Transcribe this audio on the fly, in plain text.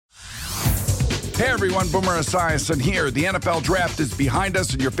Hey everyone, Boomer Esiason here. The NFL draft is behind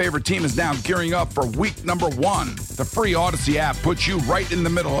us and your favorite team is now gearing up for week number 1. The free Odyssey app puts you right in the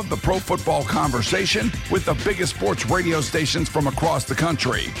middle of the pro football conversation with the biggest sports radio stations from across the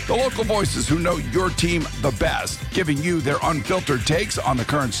country. The local voices who know your team the best, giving you their unfiltered takes on the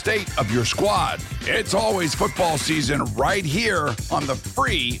current state of your squad. It's always football season right here on the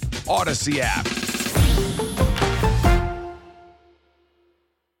free Odyssey app.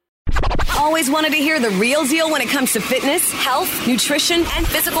 Always wanted to hear the real deal when it comes to fitness, health, nutrition, and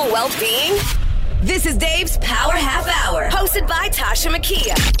physical well-being? This is Dave's Power Half Hour, hosted by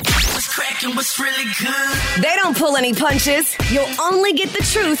Toshamakia. What's cracking? What's really good? They don't pull any punches. You'll only get the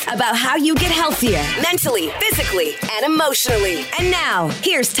truth about how you get healthier, mentally, physically, and emotionally. And now,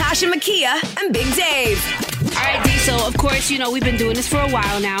 here's Toshamakia and Big Dave. All right, D, so of course, we've been doing this for a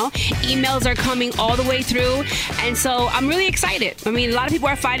while now. Emails are coming all the way through, and so I'm really excited. I mean, a lot of people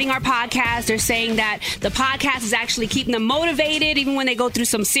are fighting our podcast. They're saying that the podcast is actually keeping them motivated, even when they go through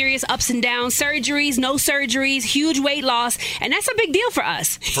some serious ups and downs, surgeries, no surgeries, huge weight loss, and that's a big deal for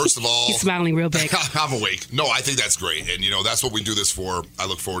us. First of all... He's smiling real big. I'm awake. No, I think that's great, and, that's what we do this for. I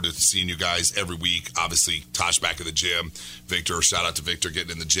look forward to seeing you guys every week. Obviously, Tosh back at the gym. Victor, shout out to Victor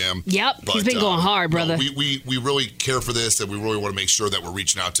getting in the gym. Yep, but, he's been going hard, brother. No, we really care for this, and we really want to make sure that we're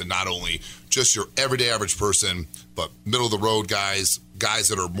reaching out to not only just your everyday average person, but middle of the road guys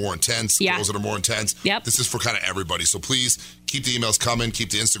that are more intense, girls that are more intense. Yep. This is for kind of everybody. So please keep the emails coming, keep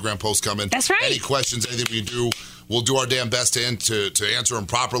the Instagram posts coming. That's right. Any questions, anything we do, we'll do our damn best to answer them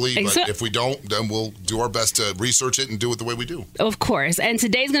properly. But if we don't, then we'll do our best to research it and do it the way we do. Of course. And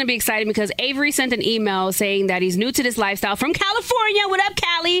today's going to be exciting because Avery sent an email saying that he's new to this lifestyle from California. What up,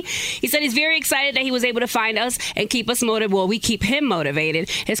 Cali? He said he's very excited that he was able to find us and keep us motivated. Well, we keep him motivated.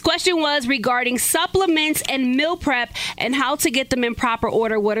 His question was regarding supplements and meal prep and how to get them in proper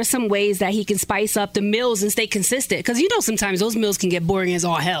order. What are some ways that he can spice up the meals and stay consistent? Because sometimes those meals can get boring as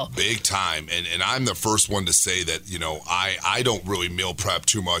all hell. Big time. And I'm the first one to say that, I don't really meal prep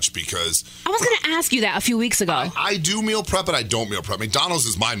too much because... I was going to ask you that a few weeks ago. I do meal prep, but I don't meal prep. McDonald's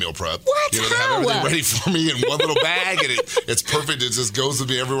is my meal prep. What? They have everything ready for me in one little bag, and it's perfect. It just goes with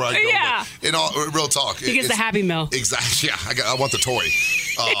me everywhere I go. Yeah. But in all, real talk. He gets the Happy Meal. Exactly. Yeah, I want the toy.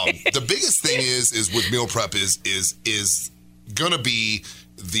 The biggest thing is with meal prep is going to be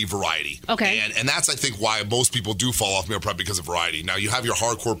the variety. Okay. And that's, I think, why most people do fall off meal prep because of variety. Now, you have your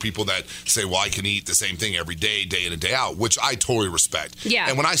hardcore people that say, well, I can eat the same thing every day, day in and day out, which I totally respect. Yeah.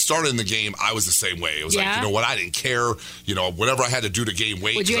 And when I started in the game, I was the same way. It was like, you know what, I didn't care. Whatever I had to do to gain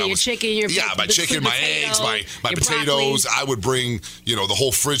weight. Would you have your chicken, my chicken, my eggs, my potatoes. I would bring, the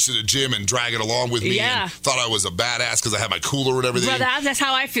whole fridge to the gym and drag it along with me. Yeah. And thought I was a badass because I had my cooler and everything. Brother, that's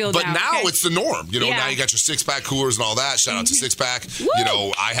how I feel but now. But now it's the norm. Now you got your six-pack coolers and all that. Shout out to Six-Pack.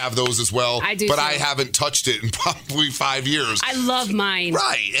 Woo! I have those as well. I do but too. I haven't touched it in probably 5 years. I love mine.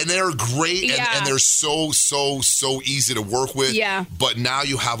 Right. And they're great. And they're so easy to work with. Yeah. But now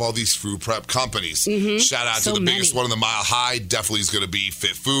you have all these food prep companies. Mm-hmm. Shout out to the biggest one in the Mile High. Definitely is going to be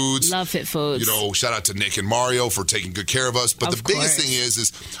Fit Foods. Love Fit Foods. Shout out to Nick and Mario for taking good care of us. But the biggest thing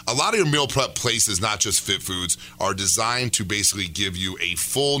is a lot of your meal prep places, not just Fit Foods, are designed to basically give you a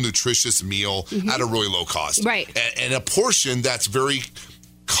full nutritious meal at a really low cost. Right. And a portion that's very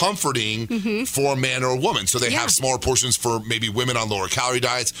comforting for a man or a woman. So they have smaller portions for maybe women on lower calorie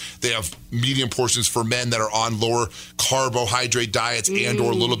diets. They have medium portions for men that are on lower carbohydrate diets and or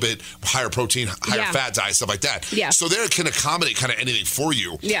a little bit higher protein, higher fat diets, stuff like that. Yeah. So they can accommodate kind of anything for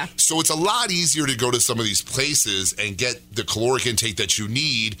you. Yeah. So it's a lot easier to go to some of these places and get the caloric intake that you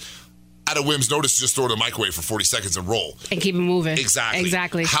need at a whim's notice. Just throw it in the microwave for 40 seconds and roll. And keep it moving.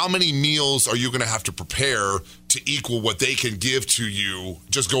 Exactly. How many meals are you going to have to prepare to equal what they can give to you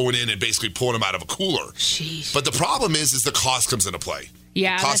just going in and basically pulling them out of a cooler? Jeez. But the problem is the cost comes into play.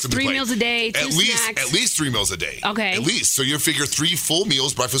 Yeah, that's 3 meals a day, two snacks. At least 3 meals a day. Okay. At least. So you figure 3 full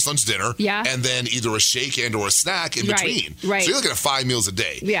meals, breakfast, lunch, dinner. Yeah. And then either a shake and or a snack in between. Right. So you're looking at 5 meals a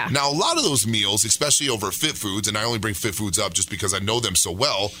day. Yeah. Now, a lot of those meals, especially over at Fit Foods, and I only bring Fit Foods up just because I know them so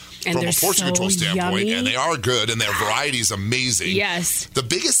well and from a portion control standpoint, yummy. and they are good, and their variety is amazing. Yes. The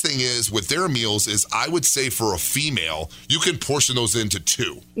biggest thing is with their meals is I would say for a female, you can portion those into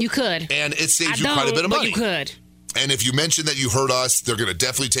 2. You could. And it saves you quite a bit of money. But you could. And if you mention that you heard us, they're going to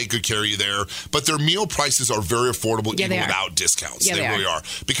definitely take good care of you there. But their meal prices are very affordable even without discounts. Yeah, they really are.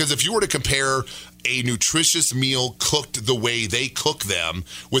 Because if you were to compare a nutritious meal cooked the way they cook them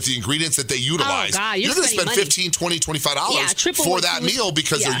with the ingredients that they utilize, you're going to spend $15, $20, $25 for that meal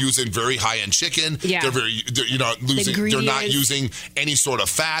because they're using very high-end chicken. Yeah. They're not using any sort of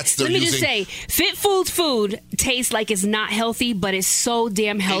fats. Let me just say, Fit Foods food tastes like it's not healthy, but it's so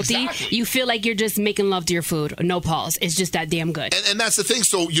damn healthy. Exactly. You feel like you're just making love to your food. No pause. It's just that damn good. And that's the thing.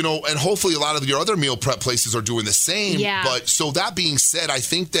 So, and hopefully a lot of your other meal prep places are doing the same. Yeah. But so that being said, I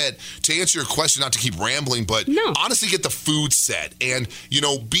think that to answer your question, not to keep rambling, but honestly get the food set and,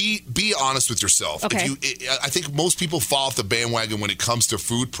 be honest with yourself. Okay. I think most people fall off the bandwagon when it comes to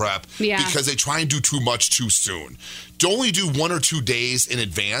food prep because they try and do too much too soon. Only do 1 or 2 days in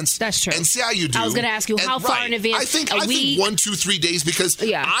advance. That's true. And see how you do. I was going to ask you how far in advance. I think 1, 2, 3 days because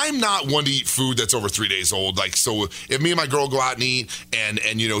I'm not one to eat food that's over 3 days old. Like, so if me and my girl go out and eat and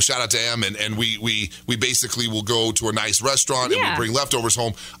shout out to Em and we basically will go to a nice restaurant and we bring leftovers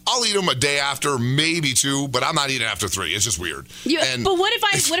home. I'll eat them a day after, maybe 2, but I'm not eating after 3. It's just weird. But what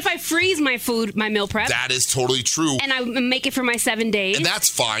if I freeze my food, my meal prep? That is totally true. And I make it for my 7 days. And that's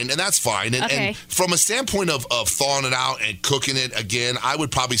fine. And from a standpoint of thawing it out and cooking it again, I would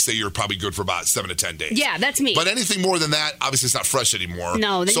probably say you're probably good for about 7 to 10 days. Yeah, that's me. But anything more than that, obviously it's not fresh anymore.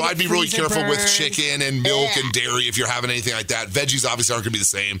 No, so I'd be really careful with chicken and milk and dairy if you're having anything like that. Veggies obviously aren't going to be the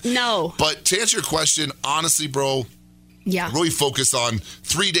same. No. But to answer your question, honestly, bro, really focus on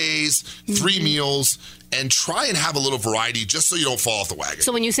 3 days, 3 meals, and try and have a little variety just so you don't fall off the wagon.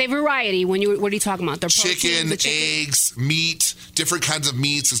 So when you say variety, what are you talking about? Chicken, eggs, meat, different kinds of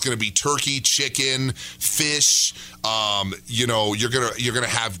meats. It's going to be turkey, chicken, fish. You're gonna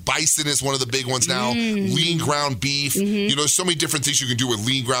have bison is one of the big ones now. Lean ground beef. There's so many different things you can do with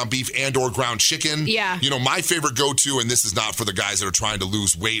lean ground beef and or ground chicken. Yeah. My favorite go-to, and this is not for the guys that are trying to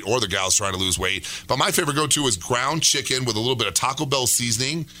lose weight or the gals trying to lose weight, but my favorite go-to is ground chicken with a little bit of Taco Bell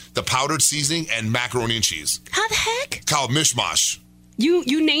seasoning, the powdered seasoning, and macaroni and cheese. How the heck? Called mishmash. You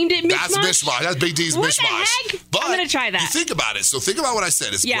named it mishmash? That's mishmash. That's Big D's what mishmash. The heck? But I'm going to try that. You think about it. So think about what I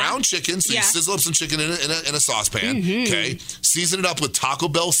said. It's ground chicken. So you sizzle up some chicken in a saucepan. Okay. Season it up with Taco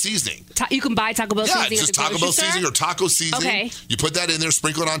Bell seasoning. You can buy Taco Bell seasoning. Yeah, just Taco Bell seasoning or taco seasoning. Okay. You put that in there,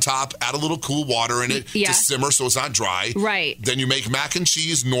 sprinkle it on top, add a little cool water in it to simmer so it's not dry. Right. Then you make mac and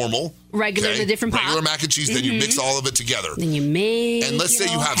cheese normal. Regular in a different pot. Regular mac and cheese. Then you mix all of it together. Then you make And let's say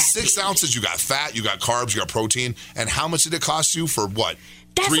you have 6 ounces. You got fat, you got carbs, you got protein. And how much did it cost you for what?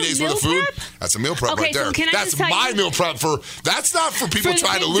 That's 3 days worth of food? Prep? That's a meal prep right there. So that's my meal prep that's not for people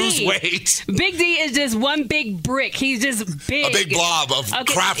trying to lose weight. Big D is just one big brick. He's just big. A big blob of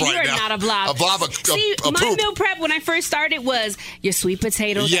crap right now. You're not a blob. A blob of my poop. meal prep when I first started was your sweet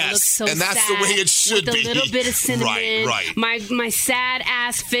potato that looks so and that's the way it should with be. A little bit of cinnamon. Right. My sad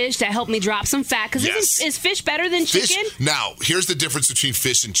ass fish that helped me drop some fat. Because is fish better than chicken? Now, here's the difference between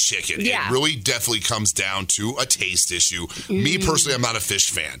fish and chicken. Yeah. It really definitely comes down to a taste issue. Me personally, I'm not a fish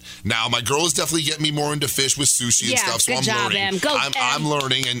fan. Now, my girl is definitely getting me more into fish with sushi and stuff, so I'm learning. I'm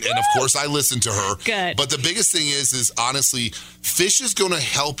learning, and of course, I listen to her. Good. But the biggest thing is honestly, fish is going to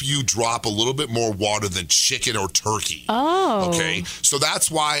help you drop a little bit more water than chicken or turkey. Oh. Okay? So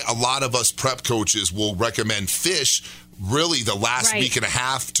that's why a lot of us prep coaches will recommend fish really the last week and a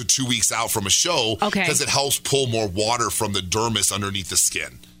half to 2 weeks out from a show because it helps pull more water from the dermis underneath the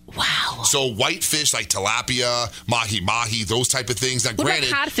skin. Wow. So white fish like tilapia, mahi-mahi, those type of things. Now, what about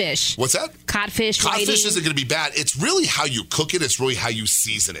codfish? What's that? Codfish. Codfish isn't going to be bad. It's really how you cook it. It's really how you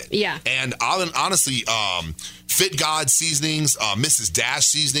season it. Yeah. And honestly, Fit God seasonings, Mrs. Dash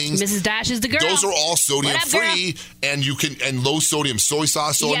seasonings. Mrs. Dash is the girl. Those are all sodium free, and low sodium soy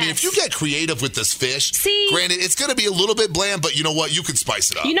sauce. So I mean, if you get creative with this fish, granted, it's going to be a little bit bland, but you know what? You can spice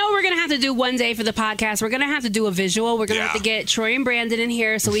it up. You know what we're going to have to do one day for the podcast? We're going to have to do a visual. We're going to have to get Troy and Brandon in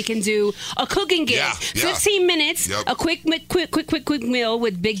here so we can do a cooking gig. 15 minutes, a quick meal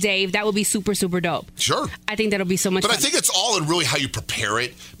with Big Dave. That would be super, super dope. Sure. I think that'll be so much fun. But I think it's all in really how you prepare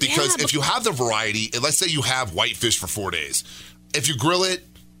it, because if you have the variety, let's say you have white fish for 4 days. If you grill it,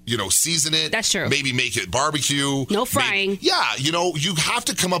 season it. That's true. Maybe make it barbecue. No frying. You have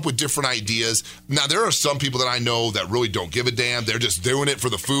to come up with different ideas. Now, there are some people that I know that really don't give a damn. They're just doing it for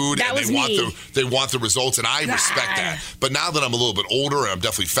the food, and they want the results, and I respect that. But now that I'm a little bit older and I'm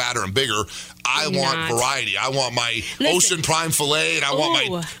definitely fatter and bigger, I want variety. I want my Ocean Prime filet, and I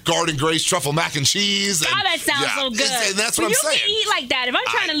want my Garden Grace truffle mac and cheese. God, that sounds so good. And that's what I'm saying. You can eat like that. If I'm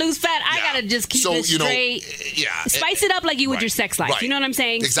trying to lose fat, I got to just keep it straight. Spice it up like you would your sex life. You know what I'm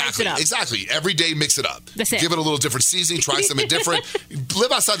saying? Exactly. Every day, mix it up. That's it. Give it a little different seasoning. Try something different.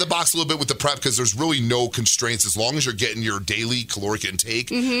 Live outside the box a little bit with the prep because there's really no constraints. As long as you're getting your daily caloric intake,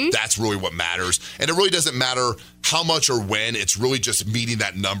 that's really what matters. And it really doesn't matter how much or when. It's really just meeting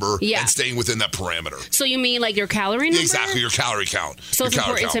that number and staying within that parameter. So you mean like your calorie number? Exactly, your calorie count. So it's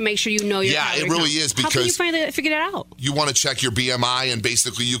important to make sure you know your calorie count. Yeah, it really is because... How can you figure that out? You want to check your BMI and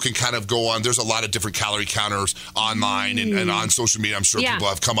basically you can kind of go on. There's a lot of different calorie counters online and on social media. I'm sure people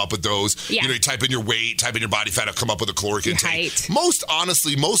have come up with those. Yeah. You know, you type in your weight, type in your body fat, come up with a caloric intake. Height.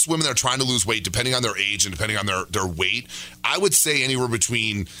 Most women that are trying to lose weight, depending on their age and depending on their weight, I would say anywhere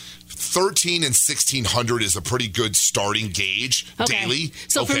between 1,300 and 1,600 is a pretty good starting gauge daily.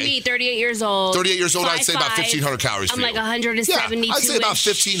 So for me, 38 years old. 38 years old, I'd say about 1,500 calories. I'm like 172. Yeah, I'd say about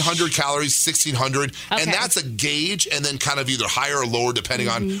 1,500 calories, 1,600, and that's a gauge, and then kind of either higher or lower depending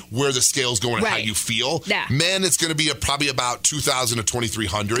on where the scale's going and how you feel. Yeah. Men, it's going to be probably about 2,000 to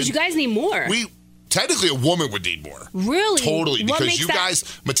 2,300. You guys need more. Technically, a woman would need more. Really? Totally, because you guys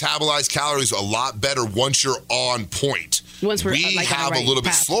metabolize calories a lot better once you're on point. We have a little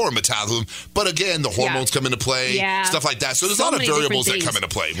bit slower metabolism, but again, the hormones come into play, stuff like that. So there's a lot of variables that come into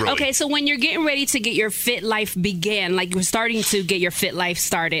play, really. Okay, so when you're getting ready to get your fit life begin, like you're starting to get your fit life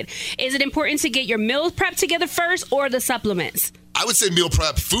started, is it important to get your meal prep together first or the supplements? I would say meal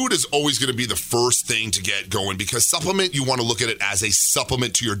prep. Food is always going to be the first thing to get going because supplement, you want to look at it as a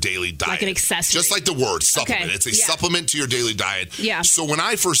supplement to your daily diet. Like an accessory. Just like the word supplement. Okay. It's a supplement to your daily diet. Yeah. So when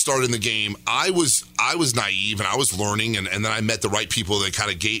I first started in the game, I was naive and I was learning and then I met the right people that kind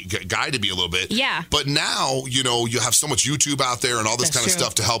of guided me a little bit. Yeah. But now, you know, you have so much YouTube out there and all this kind of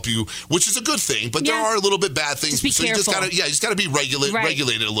stuff to help you, which is a good thing, but there are a little bit bad things. Just be careful. You just got to be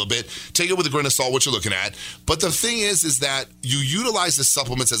regulated a little bit. Take it with a grain of salt what you're looking at. But the thing is that you utilize the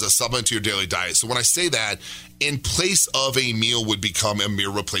supplements as a supplement to your daily diet. So when I say that, in place of a meal would become a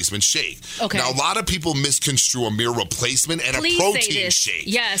meal replacement shake. Okay. Now, a lot of people misconstrue a meal replacement and a protein shake.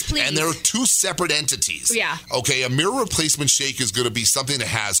 Yes, please. And they're two separate entities. Yeah. Okay, a meal replacement shake is going to be something that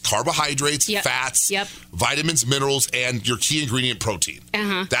has carbohydrates, fats, vitamins, minerals, and your key ingredient, protein.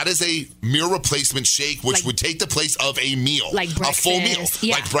 That is a meal replacement shake, which would take the place of a meal. Like breakfast. A full meal,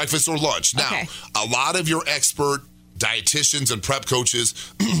 like breakfast or lunch. Now, a lot of your expert dietitians and prep coaches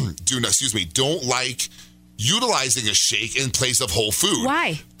don't like utilizing a shake in place of whole food.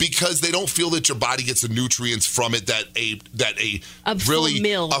 Why? Because they don't feel that your body gets the nutrients from it that a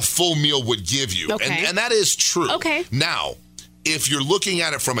full meal would give you. Okay. And that is true. Okay. Now, if you're looking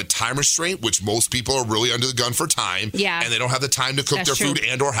at it from a time restraint, which most people are really under the gun for time, and they don't have the time to cook their food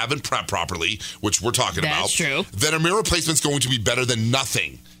and or haven't prepped properly, which we're talking about, then a meal replacement is going to be better than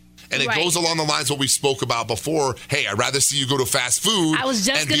nothing. And it goes along the lines of what we spoke about before. Hey, I'd rather see you go to fast food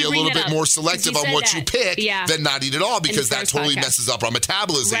and be a little bit more selective on what you pick than not eat at all, because that totally messes up our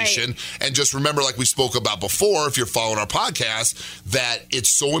metabolization. And just remember, like we spoke about before, if you're following our podcast, that it's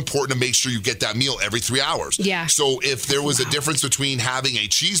so important to make sure you get that meal every 3 hours. Yeah. So if there was a difference between having a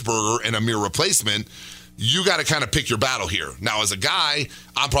cheeseburger and a meal replacement, you got to kind of pick your battle here. Now, as a guy,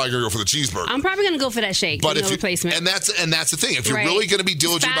 I'm probably going to go for the cheeseburger. I'm probably going to go for that shake, but replacement. And that's the thing. If you're really going to be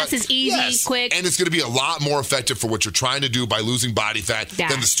diligent about it, it's easy, quick, and it's going to be a lot more effective for what you're trying to do by losing body fat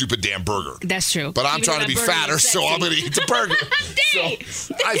than the stupid damn burger. That's true. But I'm trying to be fatter, so I'm going to eat the burger. So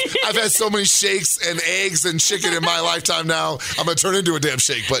I've had so many shakes and eggs and chicken in my lifetime now. I'm going to turn into a damn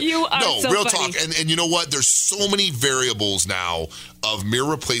shake. But real talk. And you know what? There's so many variables now of meal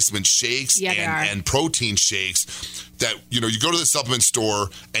replacement shakes and protein shakes that, you know, you go to the supplement store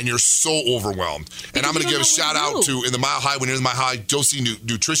and you're so overwhelmed. And I'm going to give a shout out to, in the Mile High, when you're in the Mile High, go see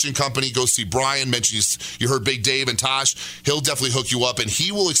Nutrition Company, go see Brian, mention you heard Big Dave and Tosh. He'll definitely hook you up and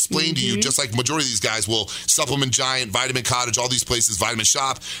he will explain to you, just like majority of these guys will, Supplement Giant, Vitamin Cottage, all these places, Vitamin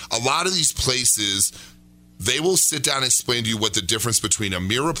Shop, a lot of these places, they will sit down and explain to you what the difference between a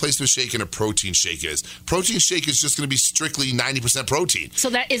meal replacement shake and a protein shake is. Protein shake is just going to be strictly 90% protein.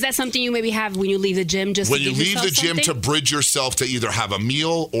 So is that something you maybe have when you leave the gym? When you leave the gym to bridge yourself to either have a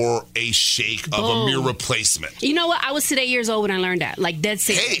meal or a shake of a meal replacement. You know what? I was today years old when I learned that. Like dead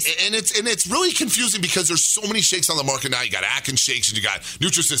serious. Hey, and it's really confusing because there's so many shakes on the market now. You got Atkins shakes and you got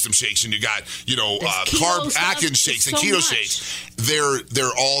Nutrisystem shakes and you got carb Atkins shakes and keto shakes.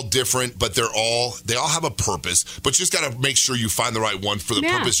 They're all different, but they all have a purpose. purpose, but you just got to make sure you find the right one for the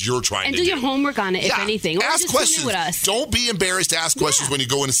purpose you're trying to do. And do your homework on it, if anything. Or ask just questions. With us. Don't be embarrassed to ask questions when you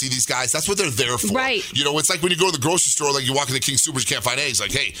go in to see these guys. That's what they're there for. Right. You know, it's like when you go to the grocery store, like you walk in the King Supers, you can't find eggs.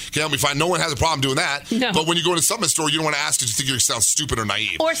 Like, hey, can you help me find? No one has a problem doing that. No. But when you go to the supplement store, you don't want to ask because you think you sound stupid or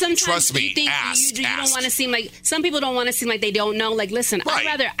naive. Or sometimes trust me, you think ask. you don't want to seem like, some people don't want to seem like they don't know. Like, listen, I'd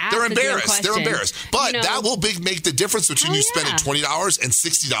rather ask. They're embarrassed. They're embarrassed. But that will make the difference between you spending $20 and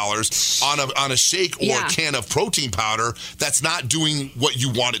 $60 on a shake or a can of protein powder that's not doing what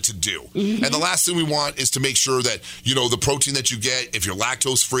you want it to do. Mm-hmm. And the last thing we want is to make sure that, you know, the protein that you get, if you're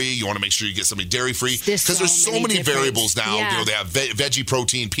lactose free, you want to make sure you get something dairy free, because there's so many variables now. You know, they have veggie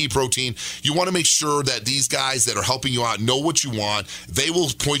protein, pea protein. You want to make sure that these guys that are helping you out know what you want. They will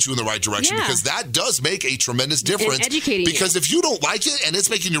point you in the right direction, because that does make a tremendous difference. Because if you don't like it and it's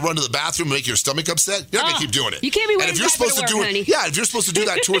making you run to the bathroom and make your stomach upset, you're not going to keep doing it. You can't be wearing diapers to work, honey. If you're supposed to do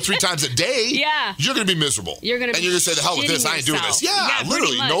that 2 or 3 times a day, you're going to be miserable. You're going to say, the hell with this, I ain't doing this. Yeah,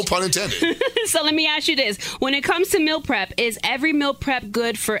 literally, no pun intended. So let me ask you this. When it comes to meal prep, is every meal prep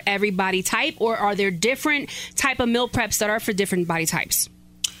good for every body type, or are there different type of meal preps that are for different body types?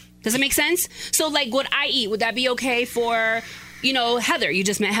 Does it make sense? So like what I eat, would that be okay for, you know, Heather? You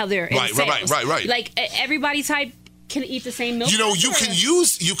just met Heather. Right. Like every body type can eat the same meal prep? You know,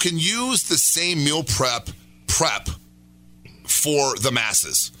 you can use the same meal prep for the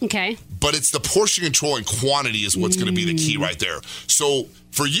masses. Okay. But it's the portion control and quantity is what's going to be the key right there. So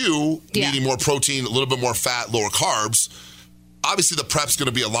for you, needing more protein, a little bit more fat, lower carbs, obviously the prep's going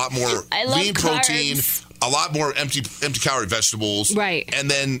to be a lot more lean protein, a lot more empty calorie vegetables. Right. And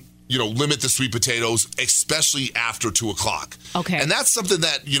then, you know, limit the sweet potatoes, especially after 2 o'clock. Okay. And that's something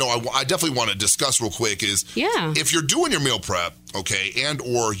that, you know, I definitely want to discuss real quick is if you're doing your meal prep, okay, and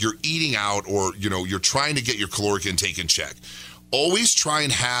or you're eating out, or, you know, you're trying to get your caloric intake in check, always try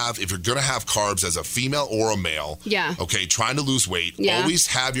and have, if you're going to have carbs as a female or a male, okay, trying to lose weight, always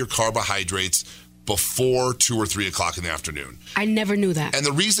have your carbohydrates before 2 or 3 o'clock in the afternoon. I never knew that. And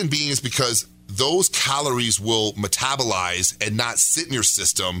the reason being is because those calories will metabolize and not sit in your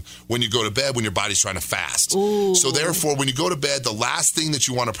system when you go to bed, when your body's trying to fast. Ooh. So therefore, when you go to bed, the last thing that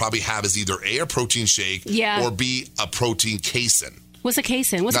you want to probably have is either A, a protein shake, or B, a protein casein. What's a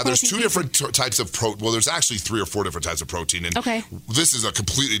casein? Now, there's 2 different types of protein. Well, there's actually 3 or 4 different types of protein. And this is a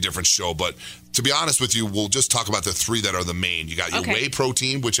completely different show. But to be honest with you, we'll just talk about the 3 that are the main. You got your whey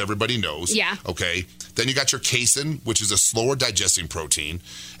protein, which everybody knows. Yeah. Okay. Then you got your casein, which is a slower digesting protein.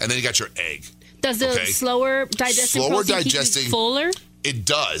 And then you got your egg. Does the slower digesting protein keep you fuller? It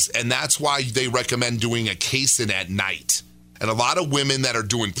does. And that's why they recommend doing a casein at night. And a lot of women that are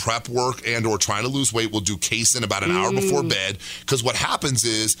doing prep work and or trying to lose weight will do casein about an hour before bed, because what happens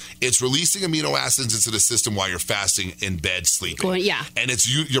is it's releasing amino acids into the system while you're fasting in bed sleeping. And it's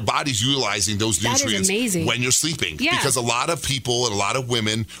your body's utilizing those nutrients when you're sleeping. Because a lot of people and a lot of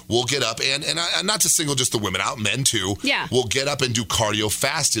women will get up, and not to single just the women out, men too, will get up and do cardio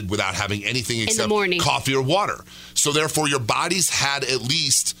fasted without having anything except coffee or water. So therefore your body's had at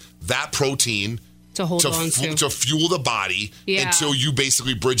least that protein to hold on to fuel the body until you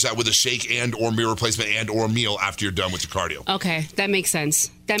basically bridge that with a shake and or meal replacement and or meal after you're done with your cardio. Okay, that makes sense.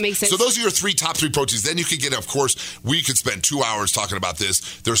 That makes sense. So those are your top 3 proteins. Then you can get, of course, we could spend 2 hours talking about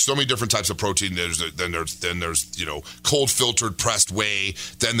this. There's so many different types of protein. Then there's you know, cold filtered pressed whey.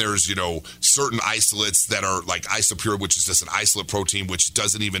 Then there's, you know, certain isolates that are like Isopure, which is just an isolate protein, which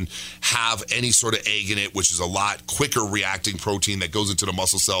doesn't even have any sort of egg in it, which is a lot quicker reacting protein that goes into the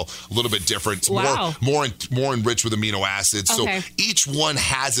muscle cell, a little bit different. It's more enriched with amino acids. So each one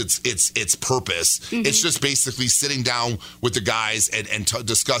has its purpose. It's just basically sitting down with the guys and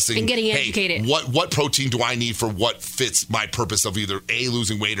discussing and getting educated. What protein do I need for what fits my purpose of either A,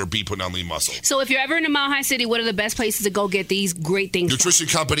 losing weight, or B, putting on lean muscle. So if you're ever in a Mile High City, what are the best places to go get these great things? Nutrition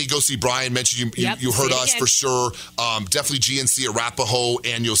Company, go see Brian. Mentioned you heard us for sure. Definitely GNC, Arapahoe,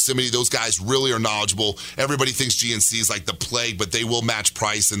 and Yosemite. Those guys really are knowledgeable. Everybody thinks GNC is like the plague, but they will match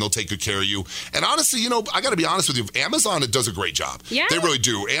price and they'll take good care of you. And honestly, you know, I got to be honest with you, Amazon, it does a great job. Yeah. They really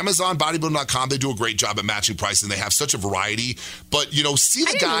do. Amazon, bodybuilding.com, they do a great job at matching price, and they have such a variety. But, you know, see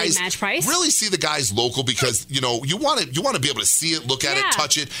the guys really see the guys local, because, you know, you want to be able to see it, look at it,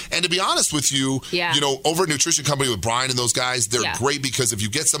 touch it. And to be honest with you, you know, over at Nutrition Company with Brian and those guys, they're great, because if you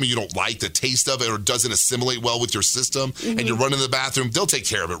get something you don't like the taste of it or doesn't assimilate well with your system and you're running to the bathroom, they'll take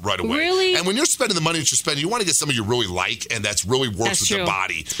care of it right away. Really? And when you're spending the money that you're spending, you want to get something you really like and that's really works with the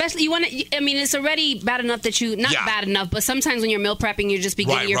body. Especially you want to, I mean, it's already bad enough that you, not bad enough, but sometimes when you're meal prepping, you're just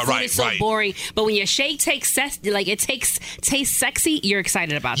beginning, your food is so boring. But when your shake tastes sexy, you're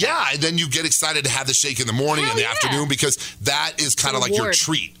excited about that. Yeah, and then you get excited to have the shake in the morning and the afternoon because that is kind of like your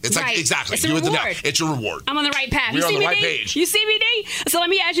treat. It's like, exactly. It's a reward. It's your reward. I'm on the right path. We're on the right page. You see me, D? So let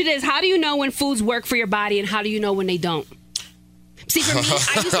me ask you this. How do you know when foods work for your body and how do you know when they don't? See, for me,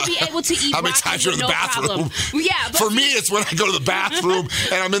 I used to be able to eat how many times you're in the bathroom? Yeah, but for me, it's when I go to the bathroom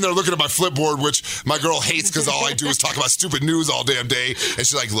and I'm in there looking at my Flipboard, which my girl hates because all I do is talk about stupid news all damn day. And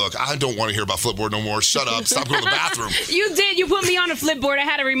she's like, look, I don't want to hear about Flipboard no more. Shut up. Stop going to the bathroom. You did. You put me on a Flipboard. I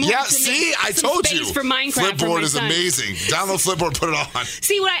had to remove it to see, I told you. For Minecraft Flipboard is amazing. Download Flipboard, put it on.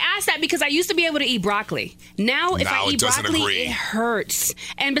 See, when I asked that because I used to be able to eat broccoli. Now if I eat broccoli, it hurts.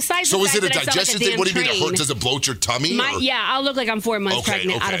 And besides so the is fact it a digestion thing? What do you mean it hurts? Does it bloat your tummy? Yeah, I'll look like I'm 4 months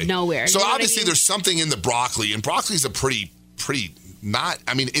pregnant out of nowhere. So obviously there's something in the broccoli, and broccoli is a pretty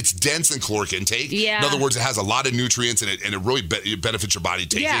it's dense in caloric intake. Yeah. In other words, it has a lot of nutrients in it, and it really benefits your body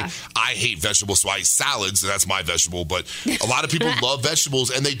taking. Yeah. I hate vegetables, so I eat salads, so that's my vegetable. But a lot of people love vegetables,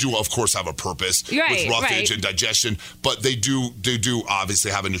 and they do, of course, have a purpose with roughage and digestion. But they do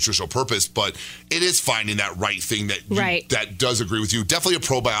obviously have a nutritional purpose. But it is finding that right thing that does agree with you. Definitely a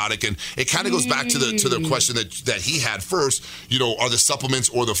probiotic, and it kind of goes back to the question that he had first. Are the supplements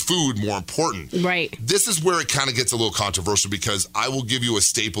or the food more important? Right. This is where it kind of gets a little controversial because I will give you a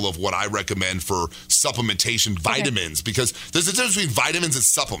staple of what I recommend for supplementation, vitamins, because there's a difference between vitamins and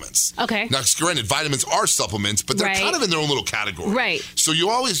supplements. Okay. Now, granted, vitamins are supplements, but they're kind of in their own little category. Right. So you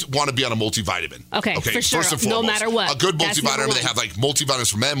always want to be on a multivitamin. Okay, for sure. First and foremost. No matter what. A good multivitamin, they have like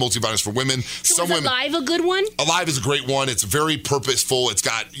multivitamins for men, multivitamins for women. So is Alive a good one? Alive is a great one. It's very purposeful. It's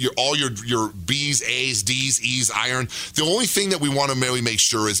got all your B's, A's, D's, E's, iron. The only thing that we want to really make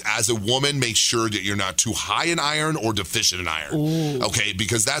sure is, as a woman, make sure that you're not too high in iron or deficient in iron. Ooh. Okay,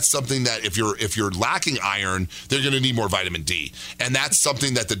 because that's something that if you're lacking iron, they're going to need more vitamin D, and that's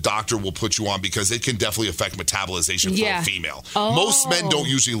something that the doctor will put you on because it can definitely affect metabolization for a female. Oh. Most men don't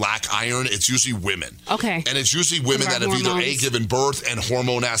usually lack iron; it's usually women. Okay, and it's usually women that have either given birth and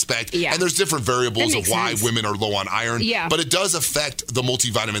hormone aspect, and there's different variables of why women are low on iron. Yeah, but it does affect the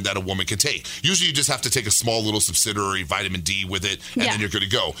multivitamin that a woman can take. Usually, you just have to take a small little subsidiary vitamin D with it, and then you're good to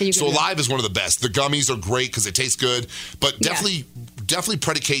go. So Alive is one of the best. The gummies are great because it tastes good, but definitely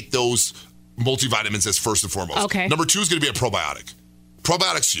predicate those multivitamins as first and foremost. Okay. Number 2 is going to be a probiotic.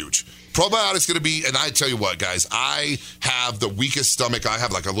 Probiotic's huge. Probiotic's going to be, and I tell you what, guys, I have the weakest stomach. I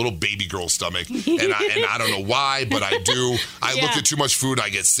have like a little baby girl stomach, and I don't know why, but I do. I look at too much food, I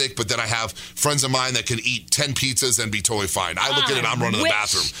get sick, but then I have friends of mine that can eat 10 pizzas and be totally fine. I look at it, I'm running to the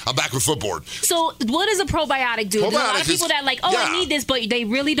bathroom. I'm back with Footboard. So what does a probiotic do? There's a lot of people that like, I need this, but they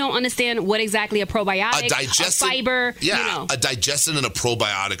really don't understand what exactly a probiotic, a fiber, a digestin and a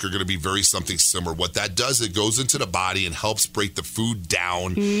probiotic are going to be very something similar. What that does, it goes into the body and helps break the food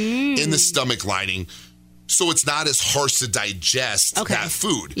down in the stomach lining, so it's not as harsh to digest that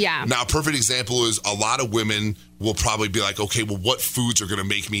food. Yeah. Now, a perfect example is a lot of women will probably be like, okay, well, what foods are going to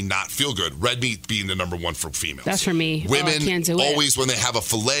make me not feel good? Red meat being the number one for females. That's for me. Women can't do always, when they have a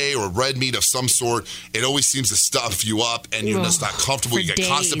filet or red meat of some sort, it always seems to stuff you up and you're just not comfortable. You get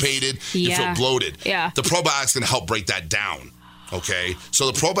constipated. You feel bloated. Yeah. The probiotic's going to help break that down. Okay, so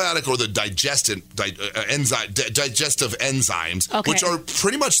the probiotic or the digestive enzymes, which are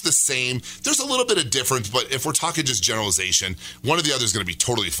pretty much the same. There's a little bit of difference, but if we're talking just generalization, one or the other is going to be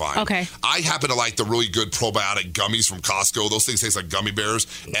totally fine. Okay. I happen to like the really good probiotic gummies from Costco. Those things taste like gummy bears,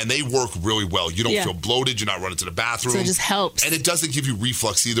 and they work really well. You don't feel bloated. You're not running to the bathroom. So it just helps. And it doesn't give you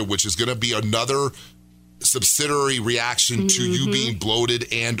reflux either, which is going to be another subsidiary reaction to you being bloated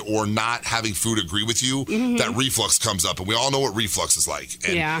and or not having food agree with you. That reflux comes up, and we all know what reflux is like,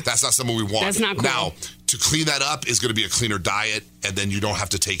 and that's not something we want. That's not cool. Now, to clean that up is going to be a cleaner diet, and then you don't have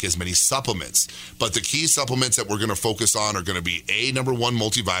to take as many supplements. But the key supplements that we're going to focus on are going to be A, number 1,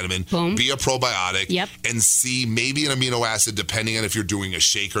 multivitamin, B, a probiotic, and C, maybe an amino acid, depending on if you're doing a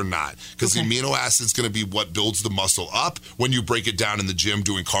shake or not. Because the amino acid is going to be what builds the muscle up when you break it down in the gym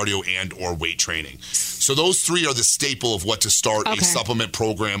doing cardio and or weight training. So those 3 are the staple of what to start a supplement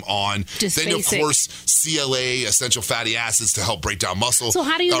program on. Then, of course, CLA, essential fatty acids to help break down muscle. So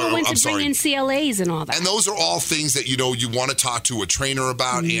how do you know when to bring in CLAs and all that? And those are all things that, you want to talk to a trainer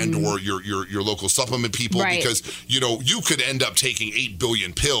about and or your local supplement people because, you could end up taking 8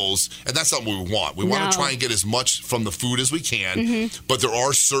 billion pills, and that's not what we want. We want to try and get as much from the food as we can, but there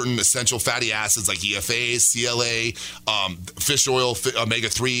are certain essential fatty acids like EFAs, CLA, fish oil,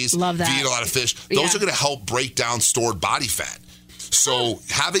 omega-3s. Love that. Eat a lot of fish. Those are going to help break down stored body fat. So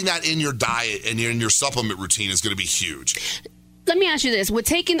having that in your diet and in your supplement routine is going to be huge. Let me ask you this. With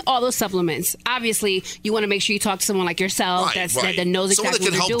taking all those supplements, obviously, you want to make sure you talk to someone like yourself that knows exactly someone that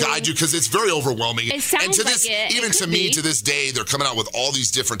can help guide you, because it's very overwhelming. It sounds even to me, to this day, they're coming out with all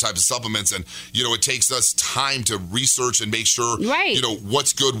these different types of supplements, and, it takes us time to research and make sure,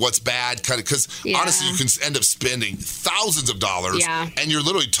 what's good, what's bad, because honestly, you can end up spending thousands of dollars, and you're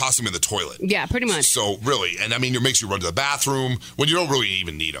literally tossing them in the toilet. Yeah, pretty much. So, really, and I mean, it makes you run to the bathroom when you don't really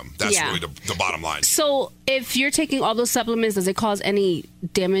even need them. That's really the bottom line. So, if you're taking all those supplements, does it cause any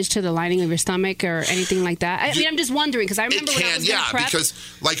damage to the lining of your stomach or anything like that? I mean, I'm just wondering, because I remember when I was getting prep. Because,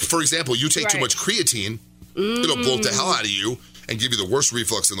 like, for example, you take too much creatine, it'll bloat the hell out of you and give you the worst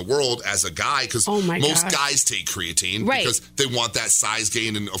reflux in the world as a guy, because most guys take creatine because they want that size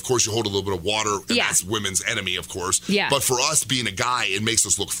gain, and of course you hold a little bit of water, and that's women's enemy, of course. But for us, being a guy, it makes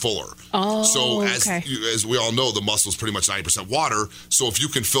us look fuller. So as we all know, the muscle is pretty much 90% water, so if you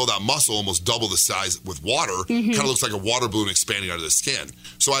can fill that muscle almost double the size with water, kind of looks like a water balloon expanding out of the skin.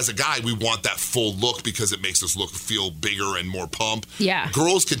 So as a guy, we want that full look because it makes us feel bigger and more pump.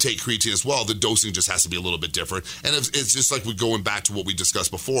 Girls can take creatine as well. The dosing just has to be a little bit different, and it's just like we're going back to what we discussed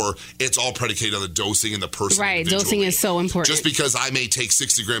before. It's all predicated on the dosing and the person. Dosing is so important. Just because I may take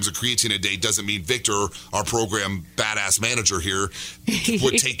 60 grams of creatine a day doesn't mean Victor, our program badass manager here,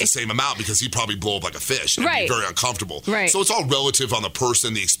 would take the same amount, because he'd probably blow up like a fish and be very uncomfortable. So it's all relative on the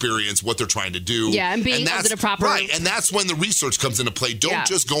person, the experience, what they're trying to do. And being under the proper... and that's when the research comes into play. Don't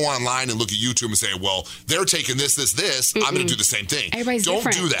just go online and look at YouTube and say, well, they're taking this. I'm going to do the same thing. Everybody's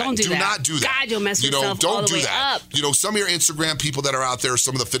different. Do that. Do not do that. God, you'll mess yourself all the way up. Some of your Instagram people that are out there,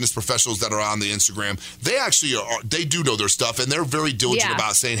 some of the fitness professionals that are on the Instagram, they actually they do know their stuff, and they're very diligent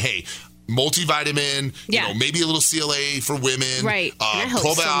about saying, hey, multivitamin, maybe a little CLA for women,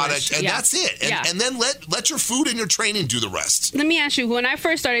 probiotic, and that's it. And then let your food and your training do the rest. Let me ask you, when I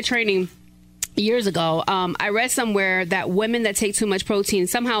first started training years ago, I read somewhere that women that take too much protein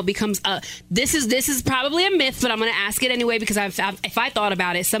somehow becomes this is probably a myth, but I'm going to ask it anyway, because if I thought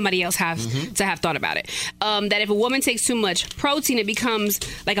about it, somebody else has to have thought about it. That if a woman takes too much protein, it becomes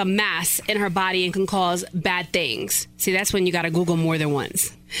like a mass in her body and can cause bad things. See, that's when you got to Google more than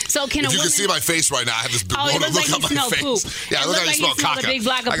once. So can if you can see my face right now, I have this big look on my face. Poop. Yeah, it looks like you smell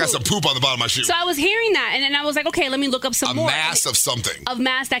caca. I got some poop on the bottom of my shoe. So I was hearing that, and then I was like, okay, let me look up some more. A mass of something. Of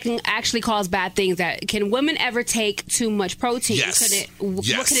mass that can actually cause bad things. Can women ever take too much protein? Yes.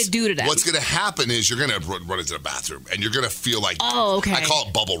 What could it do to them? What's going to happen is you're going to run into the bathroom, and you're going to feel like, I call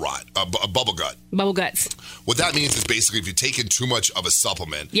it bubble rot, bubble gut. Bubble guts. What that means is basically if you're taking too much of a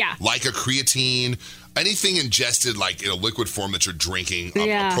supplement, like a creatine, anything ingested like in a liquid form that you're drinking,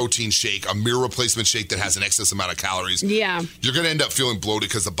 a protein shake, a meal replacement shake that has an excess amount of calories, you're going to end up feeling bloated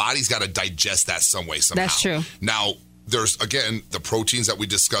because the body's got to digest that some way, somehow. That's true. Now, there's, again, the proteins that we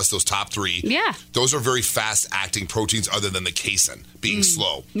discussed, those top three. Those are very fast-acting proteins other than the casein being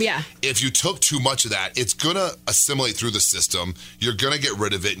slow. If you took too much of that, it's going to assimilate through the system. You're going to get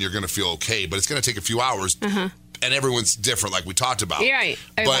rid of it, and you're going to feel okay, but it's going to take a few hours. And everyone's different, like we talked about.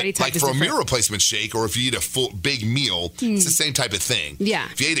 But like for a meal replacement shake, or if you eat a full big meal, it's the same type of thing.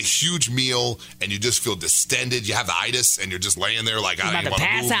 If you ate a huge meal and you just feel distended, you have the itis, and you're just laying there like, I don't want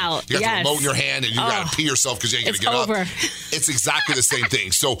to move. Out. You got the remote in your hand, and you got to pee yourself because you ain't going to get up. It's exactly the same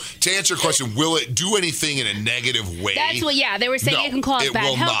thing. So to answer your question, will it do anything in a negative way? That's what. They were saying it can cause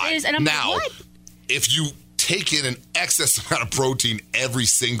bad health. And I'm now, like, what? If you take in an excess amount of protein every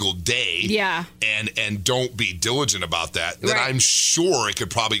single day and don't be diligent about that, then I'm sure it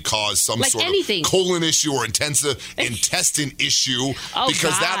could probably cause some sort of colon issue or intestine issue,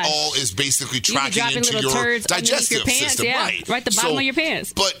 because that all is basically tracking into your digestive system. Right, the bottom of your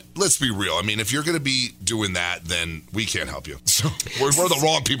pants. But let's be real. I mean, if you're going to be doing that, then we can't help you. So we're the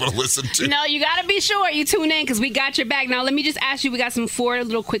wrong people to listen to. No, you got to be sure you tune in, because we got your back. Now, let me just ask you, we got some 4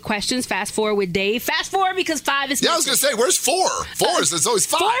 little quick questions. Fast forward with Dave. Fast forward because 5 is... I was going to say, where's 4? 4 is, it's always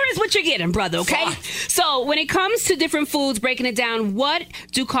 5. 4 is what you're getting, brother, okay? 5. So when it comes to different foods, breaking it down, what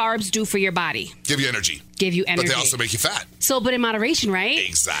do carbs do for your body? Give you energy. But they also make you fat. So, but in moderation, right?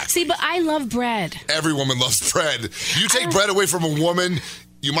 Exactly. See, but I love bread. Every woman loves bread. You take bread away from a woman,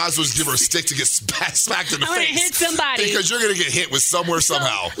 you might as well just give her a stick to get smacked in the face. I'm going to hit somebody. Because you're going to get hit with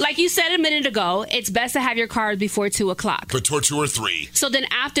somehow. Like you said a minute ago, it's best to have your carbs before 2 o'clock. Before 2 or 3. So then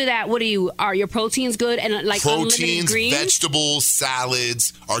after that, are your proteins good? And like unlimited greens? Vegetables,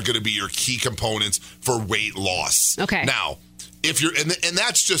 salads are going to be your key components for weight loss. Okay. Now, if you're, and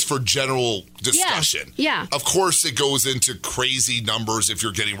that's just for general discussion. Yeah. Of course, it goes into crazy numbers if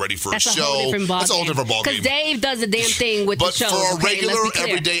you're getting ready for a show. That's a whole different ballgame. Because Dave does the damn thing with the show. But for a regular,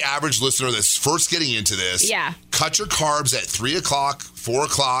 everyday, average listener that's first getting into this, cut your carbs at 3 o'clock, 4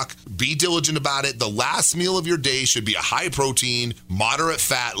 o'clock. Be diligent about it. The last meal of your day should be a high protein, moderate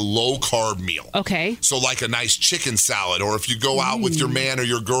fat, low carb meal. Okay. So like a nice chicken salad, or if you go out with your man or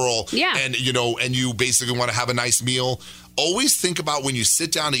your girl, and you basically want to have a nice meal. Always think about when you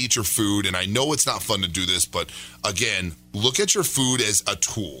sit down to eat your food, and I know it's not fun to do this, but again, look at your food as a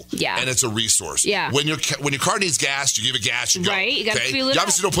tool, and it's a resource. When your car needs gas, you give it gas, you go. Right, you got to feel it. You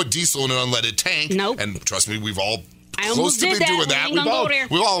obviously don't put diesel in an unleaded tank. Nope. And trust me, we've all close to been doing that.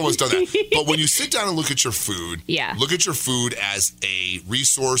 We've all almost done that. But when you sit down and look at your food, look at your food as a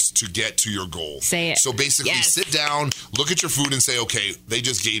resource to get to your goal. Say it. So basically, sit down, look at your food, and say, okay, they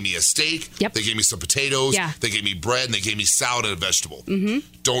just gave me a steak. They gave me some potatoes. They gave me bread, and they gave me salad and a vegetable.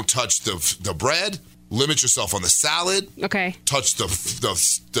 Don't touch the bread. Limit yourself on the salad. Okay. Touch the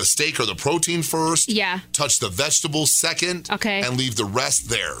steak or the protein first. Yeah. Touch the vegetables second. Okay. And leave the rest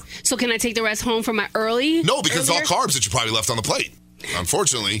there. So can I take the rest home for my early? No, because it's all carbs that you probably left on the plate.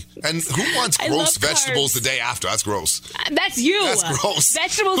 Unfortunately. And who wants gross vegetables the day after? That's gross. That's you. That's gross.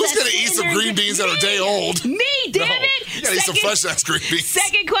 Vegetables. Who's going to eat some green beans that are a day old? Me, damn it. You got to eat some fresh-ass green beans.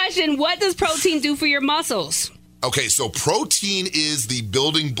 Second question, what does protein do for your muscles? Okay, so protein is the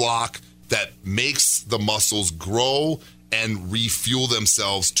building block that makes the muscles grow and refuel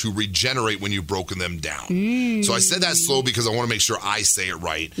themselves to regenerate when you've broken them down. So I said that slow because I want to make sure I say it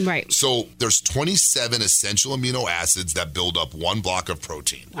right. Right. So there's 27 essential amino acids that build up one block of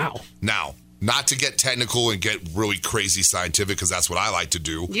protein. Wow. Now, not to get technical and get really crazy scientific, because that's what I like to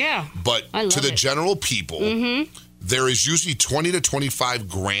do. Yeah. But to the general people, there is usually 20 to 25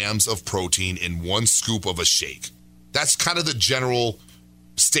 grams of protein in one scoop of a shake. That's kind of the general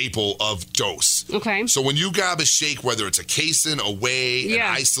staple of dose. Okay. So when you grab a shake, whether it's a casein, a whey, an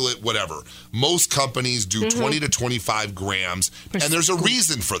isolate, whatever, most companies do 20 to 25 grams, and there's a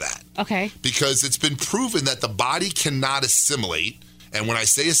reason for that. Okay. Because it's been proven that the body cannot assimilate, and when I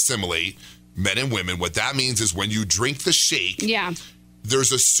say assimilate, men and women, what that means is when you drink the shake,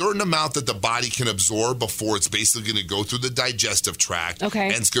 there's a certain amount that the body can absorb before it's basically going to go through the digestive tract,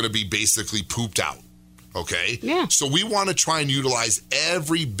 and it's going to be basically pooped out. Okay? Yeah. So we want to try and utilize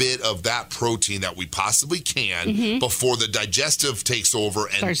every bit of that protein that we possibly can before the digestive takes over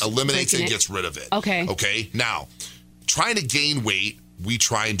and eliminates and gets rid of it. Okay. Okay? Now, trying to gain weight, we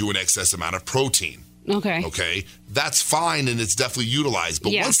try and do an excess amount of protein. Okay. Okay? That's fine, and it's definitely utilized.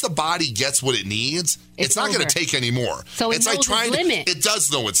 But once the body gets what it needs, it's not going to take any more. So it's like its limit. It does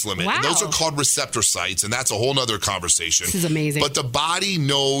know its limit. Wow. And those are called receptor sites, and that's a whole nother conversation. This is amazing. But the body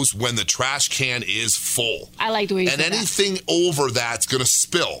knows when the trash can is full. I like the way you and said anything over that's going to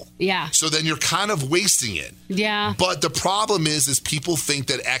spill. Yeah. So then you're kind of wasting it. Yeah. But the problem is people think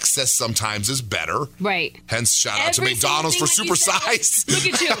that excess sometimes is better. Right. Hence, shout out to McDonald's for supersize.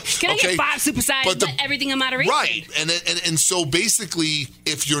 Look at you. Can I get 5 supersized, but everything in moderation? Right. And so basically,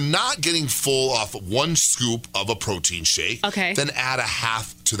 if you're not getting full off of one scoop of a protein shake, then add a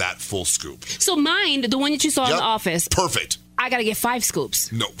half to that full scoop. So mine, the one that you saw in the office. Perfect. I got to get 5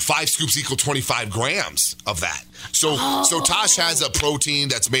 scoops. No, 5 scoops equal 25 grams of that. So Tosh has a protein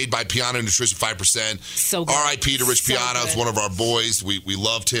that's made by Piana Nutrition 5%. So good. R.I.P. to Rich Piana. He's one of our boys. We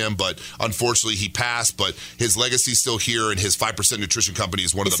loved him, but unfortunately he passed. But his legacy's still here, and his 5% Nutrition Company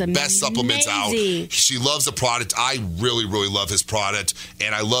is one of the best supplements out. She loves the product. I really, really love his product,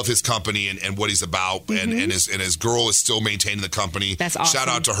 and I love his company and what he's about. And his girl is still maintaining the company. That's awesome. Shout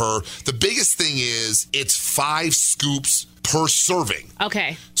out to her. The biggest thing is it's 5 scoops per serving.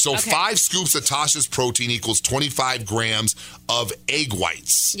 Okay. So 5 scoops of Tasha's protein equals 25 grams of egg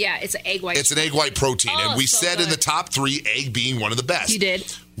whites. Yeah, it's an egg white. It's an egg white protein. And we said in the top 3, egg being one of the best. You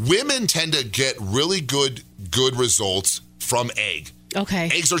did. Women tend to get really good results from egg. Okay.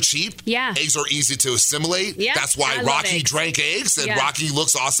 Eggs are cheap. Yeah. Eggs are easy to assimilate. Yeah. That's why Rocky drank eggs, and Rocky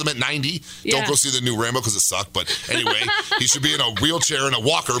looks awesome at 90. Yeah. Don't go see the new Rambo because it sucked. But anyway, he should be in a wheelchair and a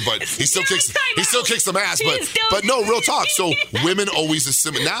walker, but he still kicks some ass. But no, real talk. So women always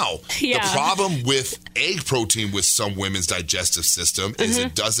assimilate. Now, the problem with egg protein with some women's digestive system is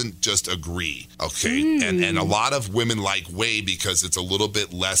it doesn't just agree. Okay. And a lot of women like whey because it's a little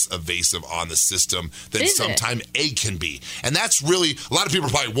bit less evasive on the system than sometimes egg can be. And that's really, a lot of people are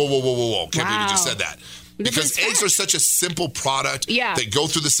probably, whoa. Can't believe you just said that. Because eggs are such a simple product. They go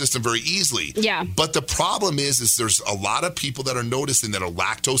through the system very easily. Yeah. But the problem is there's a lot of people that are noticing that are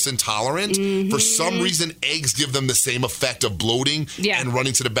lactose intolerant. For some reason, eggs give them the same effect of bloating and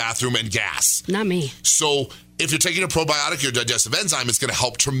running to the bathroom and gas. Not me. So If you're taking a probiotic, your digestive enzyme is going to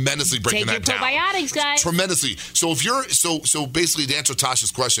help tremendously breaking that down. Take your probiotics, guys. Tremendously. So if you're so basically to answer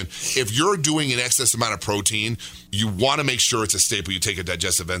Tasha's question, if you're doing an excess amount of protein, you want to make sure it's a staple. You take a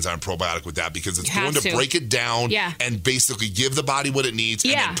digestive enzyme probiotic with that because it's going to break it down and basically give the body what it needs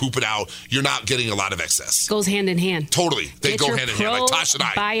and then poop it out. You're not getting a lot of excess. Goes hand in hand. Totally. They go hand in hand. Like Tasha and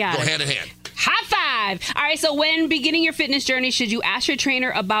I go hand in hand. High five. All right, so when beginning your fitness journey, should you ask your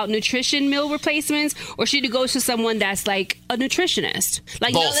trainer about nutrition meal replacements, or should you go to someone that's like a nutritionist?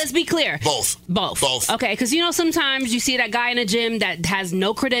 Like, both. Let's be clear. Both. Okay, because sometimes you see that guy in a gym that has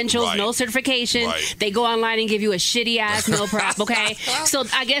no credentials, no certification. Right. They go online and give you a shitty ass meal prep. Okay, so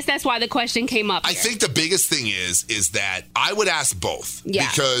I guess that's why the question came up. I think the biggest thing is that I would ask both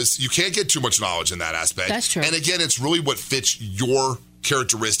because you can't get too much knowledge in that aspect. That's true. And again, it's really what fits your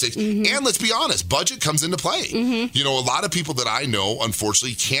characteristics. And let's be honest, budget comes into play. A lot of people that I know,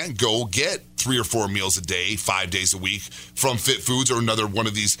 unfortunately, can't go get 3 or 4 meals a day, 5 days a week from Fit Foods or another one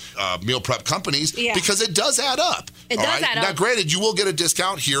of these meal prep companies because it does add up. It does add up. Now, granted, you will get a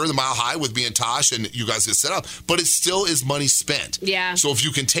discount here in the Mile High with me and Tosh, and you guys get set up, but it still is money spent. Yeah. So if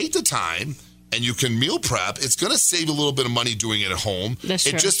you can take the time and you can meal prep, it's going to save a little bit of money doing it at home. That's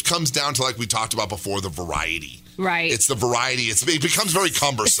true. It just comes down to, like we talked about before, the variety. Right. It's the variety. It becomes very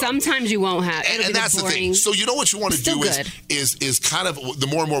cumbersome. Sometimes you won't have. And that's the thing. So what you want to do is kind of, the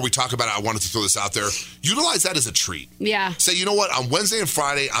more and more we talk about it, I wanted to throw this out there, utilize that as a treat. Yeah. Say, you know what, on Wednesday and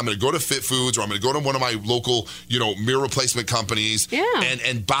Friday, I'm going to go to Fit Foods or I'm going to go to one of my local, meal replacement companies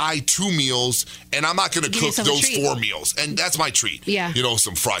and buy 2 meals, and I'm not going to cook those 4 meals. And that's my treat. Yeah.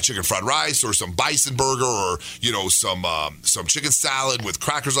 Some fried chicken, fried rice, or some bison burger, or, some chicken salad with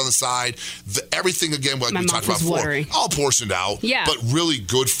crackers on the side. Everything, again, like we talked about before, all portioned out, but really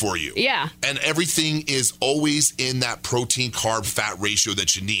good for you. Yeah. And everything is always in that protein, carb, fat ratio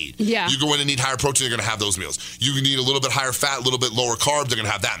that you need. Yeah. You go in and need higher protein, you're going to have those meals. You need a little bit higher fat, a little bit lower carb, they're going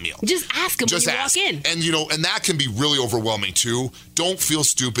to have that meal. Just ask them when you walk in. And, and that can be really overwhelming too. Don't feel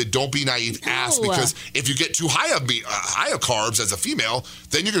stupid. Don't be naive. No. Ask, because if you get too high of carbs as a female,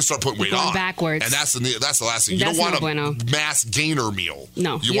 then you're going to start putting weight on. Backwards. And that's the last thing. You don't want a mass gainer meal.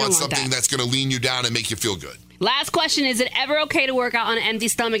 No, you want something that's going to lean you down and make you feel good. Last question, is it ever okay to work out on an empty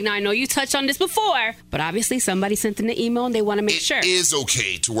stomach? Now, I know you touched on this before, but obviously somebody sent in the email and they want to make sure. It is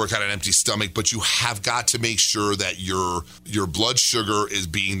okay to work out on an empty stomach, but you have got to make sure that your blood sugar is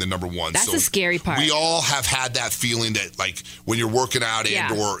being the number one. That's the scary part. We all have had that feeling that, like, when you're working out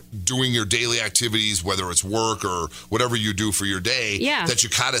or doing your daily activities, whether it's work or whatever you do for your day, that you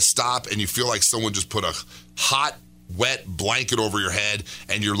kind of stop and you feel like someone just put a hot, wet blanket over your head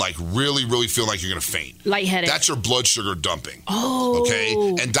and you're like really, really feel like you're going to faint. Lightheaded. That's your blood sugar dumping. Oh. Okay?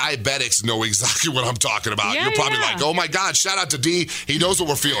 And diabetics know exactly what I'm talking about. You're probably like, oh my God, shout out to D. He knows what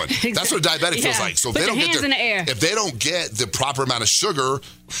we're feeling. Exactly. That's what a diabetic feels like. So if they don't get the proper amount of sugar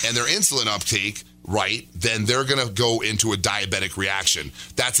and their insulin uptake right, then they're going to go into a diabetic reaction.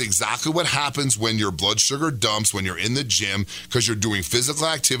 That's exactly what happens when your blood sugar dumps when you're in the gym, because you're doing physical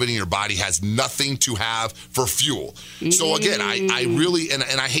activity and your body has nothing to have for fuel. So again, I really, and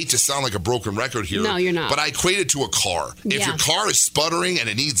I hate to sound like a broken record here. No, you're not. But I equate it to a car. If your car is sputtering and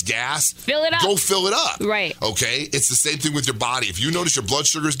it needs gas, fill it up. Go fill it up. Right. Okay? It's the same thing with your body. If you notice your blood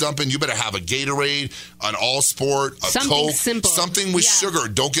sugar's dumping, you better have a Gatorade, an All Sport, a something Coke, simple. Something with sugar.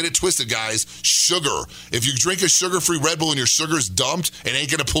 Don't get it twisted, guys. Sugar. If you drink a sugar-free Red Bull and your sugar's dumped, it ain't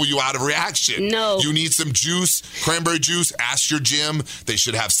going to pull you out of reaction. No. You need some juice, cranberry juice. Ask your gym. They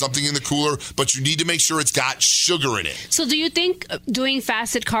should have something in the cooler, but you need to make sure it's got sugar in it. So do you think doing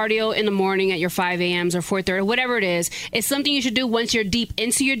fasted cardio in the morning at your 5 a.m.s or 4:30, whatever it is something you should do once you're deep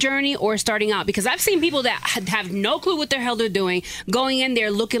into your journey or starting out? Because I've seen people that have no clue what the hell they're doing, going in there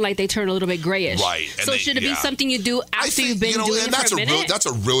looking like they turn a little bit grayish. Right. So should it be something you do after you've been doing it for a minute? That's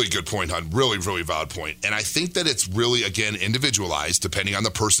a really good point, hon. Really, really valid point. And I think that it's really, again, individualized depending on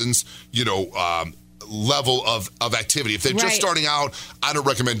the person's, level of activity. If they're just starting out, I don't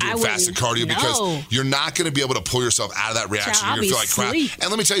recommend doing fasted cardio because you're not going to be able to pull yourself out of that reaction. You're going to feel like crap. And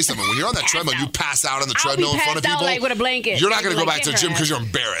let me tell you something. When you're on that treadmill, you pass out on the treadmill in front of people. Like with a blanket. You're not going to go back to the gym because you're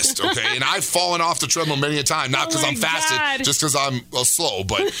embarrassed, okay? And I've fallen off the treadmill many a time, not because I'm fasted, just because I'm slow.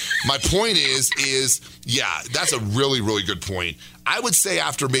 But my point is, that's a really, really good point. I would say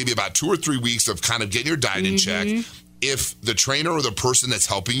after maybe about 2 or 3 weeks of kind of getting your diet in check, if the trainer or the person that's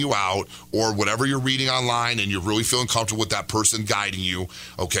helping you out or whatever you're reading online and you're really feeling comfortable with that person guiding you,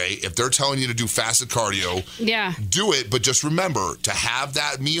 okay, if they're telling you to do fasted cardio, do it. But just remember to have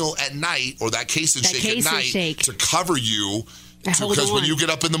that meal at night or that casein shake at night to cover you Because when you get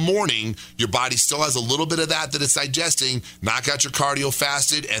up in the morning, your body still has a little bit of that it's digesting. Knock out your cardio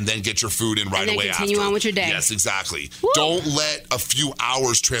fasted and then get your food in right away after. Continue on with your day. Yes, exactly. Woo. Don't let a few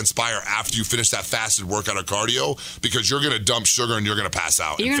hours transpire after you finish that fasted workout or cardio because you're going to dump sugar and you're going to pass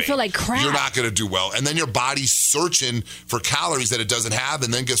out. You're going to feel like crap. You're not going to do well. And then your body's searching for calories that it doesn't have.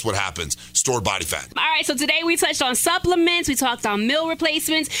 And then guess what happens? Stored body fat. All right, so today we touched on supplements. We talked on meal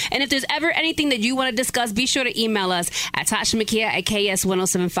replacements. And if there's ever anything that you want to discuss, be sure to email us at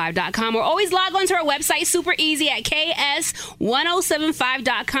toshamakia@ks1075.com or always log on to our website, super easy, at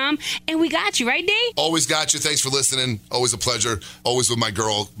ks1075.com. And we got you, right, D? Always got you. Thanks for listening. Always a pleasure. Always with my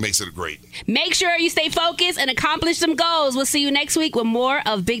girl. Makes it great. Make sure you stay focused and accomplish some goals. We'll see you next week with more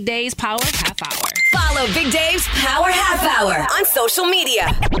of Big Dave's Power Half Hour. Follow Big Dave's Power Half Hour on social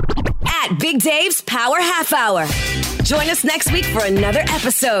media at Big Dave's Power Half Hour. Join us next week for another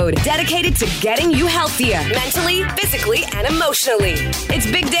episode dedicated to getting you healthier mentally, physically, and emotionally. It's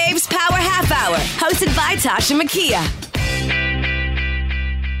Big Dave's Power Half Hour, hosted by Toshamakia.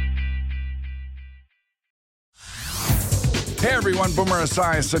 Hey everyone, Boomer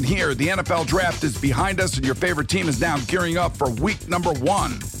Esiason here. The NFL Draft is behind us and your favorite team is now gearing up for week number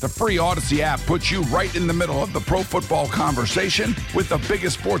 1. The free Odyssey app puts you right in the middle of the pro football conversation with the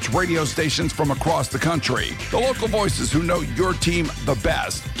biggest sports radio stations from across the country. The local voices who know your team the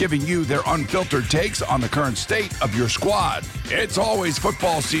best, giving you their unfiltered takes on the current state of your squad. It's always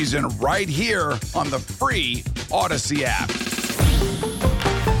football season right here on the free Odyssey app.